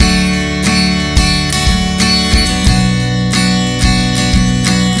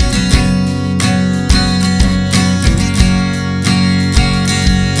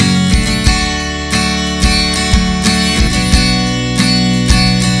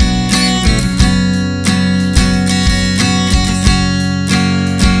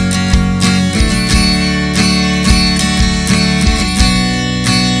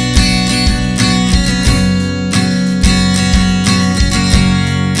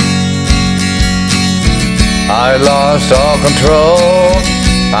I lost all control.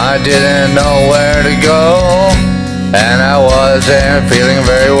 I didn't know where to go, and I wasn't feeling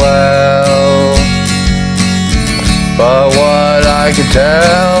very well. But what I can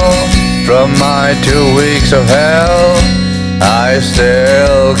tell from my 2 weeks of hell, I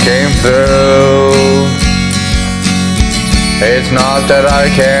still came through. It's not that I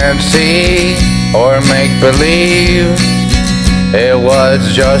can't see or make believe, it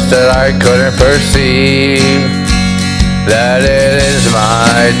was just that I couldn't perceive that it is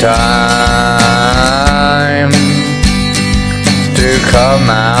my time to come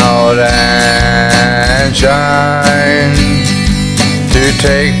out and shine, to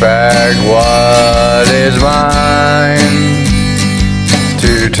take back what is mine,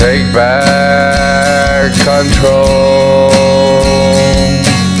 to take back control.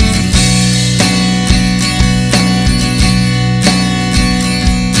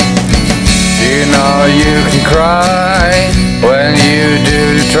 You know you can cry when you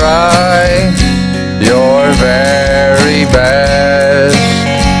do try your very best,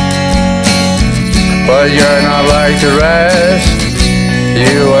 but you're not like the rest.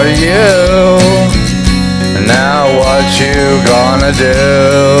 You are you. Now what you gonna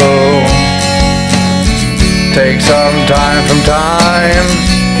do? Take some time from time,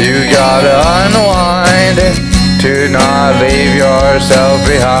 you gotta unwind, to not leave yourself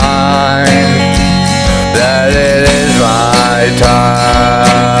behind. That it is my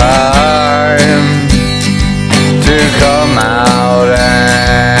time to come out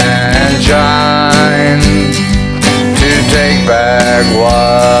and shine, to take back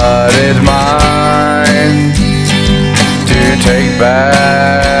what is mine, to take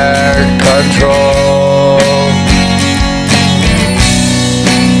back control.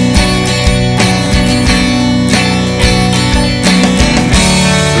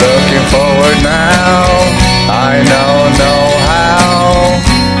 Looking forward now, I know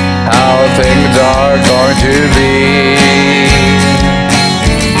how things are going to be.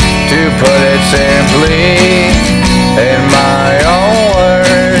 To put it simply, in my own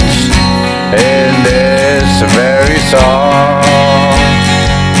words, in this very song,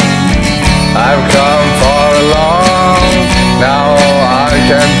 I've come far along, now I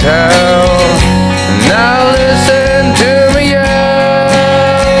can tell. Now listen to me yell,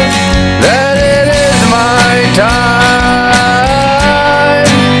 that it is my time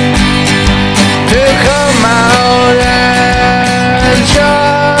to come out and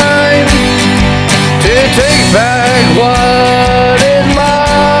shine, to take back what is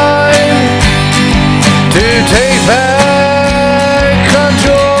mine, to take back